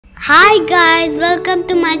Hi guys, welcome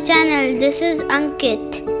to my channel. This is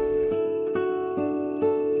Ankit.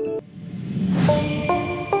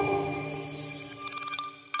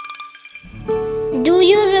 Do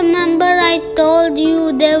you remember I told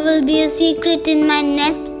you there will be a secret in my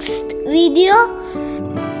next video?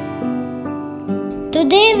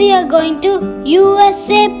 Today we are going to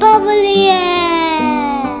USA Pavilion.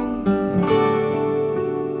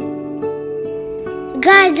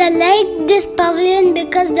 Guys, I like this pavilion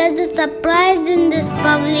because there's a surprise in this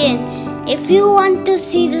pavilion. If you want to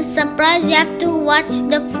see the surprise, you have to watch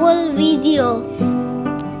the full video.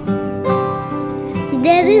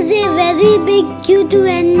 There is a very big queue to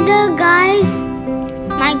enter, guys.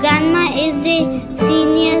 My grandma is a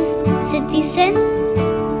senior citizen,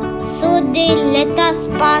 so they let us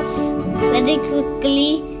pass very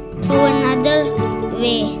quickly through another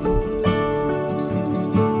way.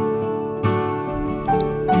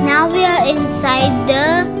 Now we are inside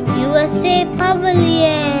the USA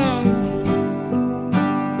Pavilion.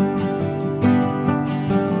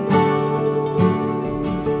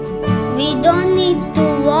 We don't need to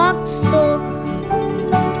walk, so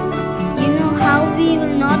you know how we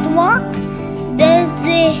will not walk? There's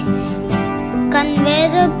a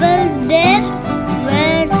conveyor belt there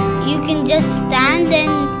where you can just stand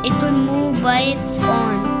and it will move by its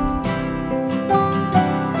own.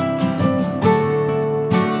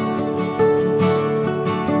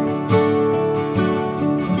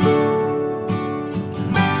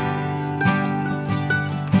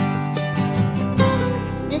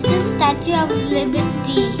 This is Statue of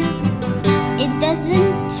Liberty. It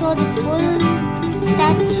doesn't show the full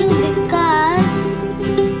statue because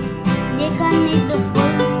they can't make the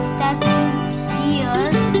full statue here.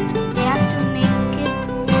 They have to make it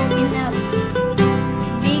in a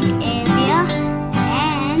big area,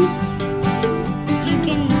 and you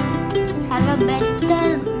can have a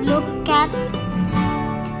better look at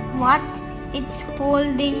what it's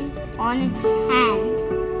holding on its hand.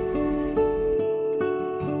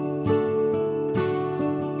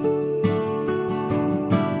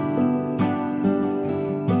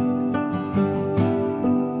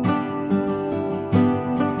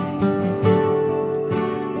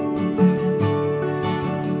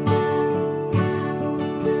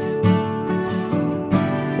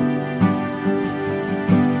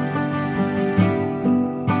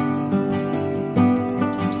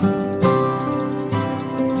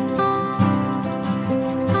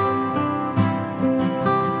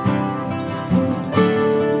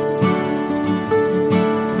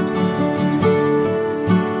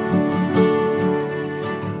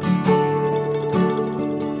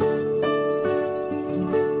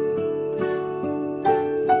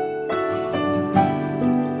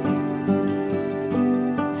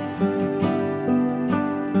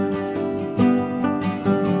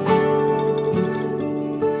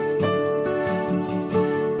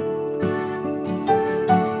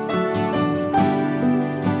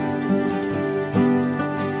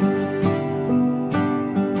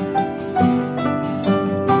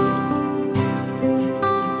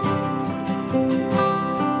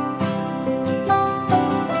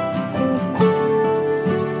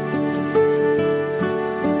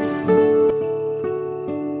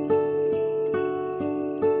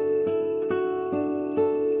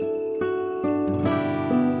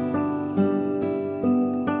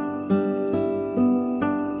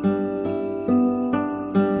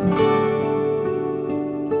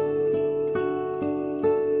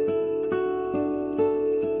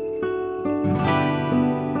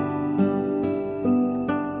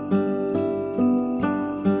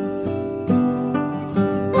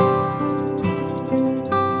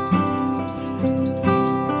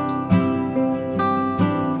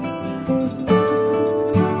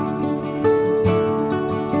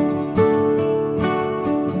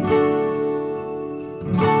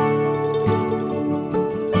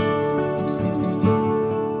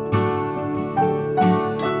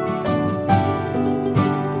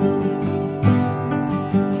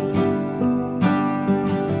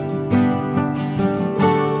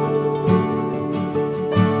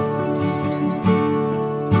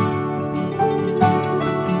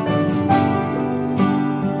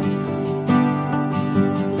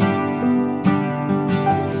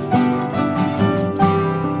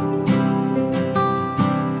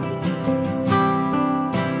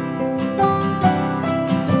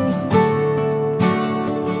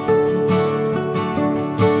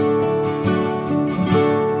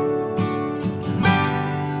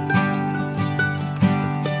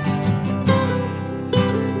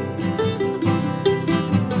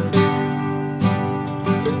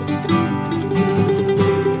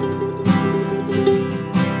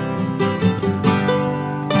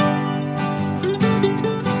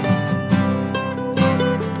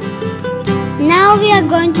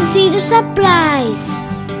 going to see the surprise.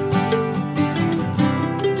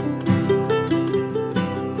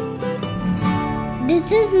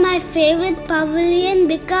 This is my favorite pavilion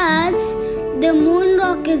because the moon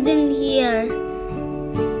rock is in here.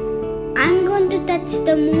 I'm going to touch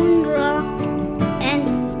the moon rock and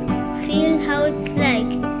feel how it's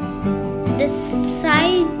like. The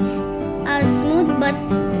sides are smooth, but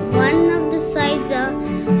one of the sides are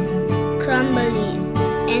crumbly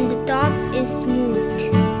and the top is smooth.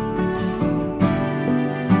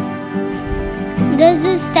 There's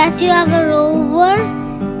a statue of a rover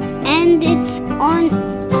and it's on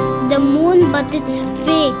the moon, but it's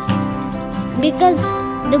fake because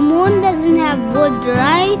the moon doesn't have wood,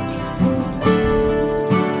 right?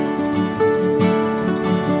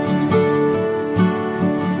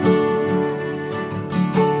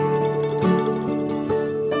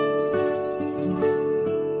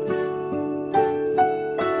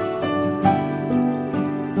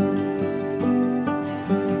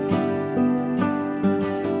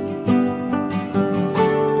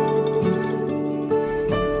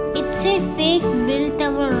 It's a fake built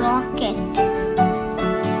of a rocket.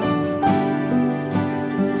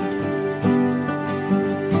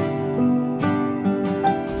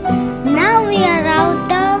 Now we are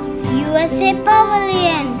out of USA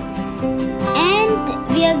Pavilion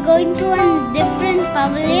and we are going to a different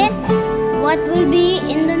pavilion. What will be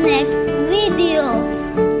in the next video?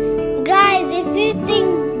 Guys, if you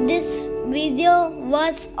think this video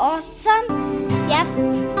was awesome, you have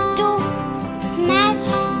to smash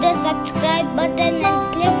the subscribe button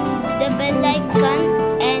and click the bell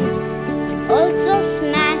icon and also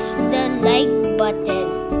smash the like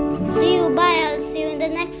button. See you, bye. I'll see you in the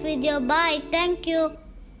next video. Bye. Thank you.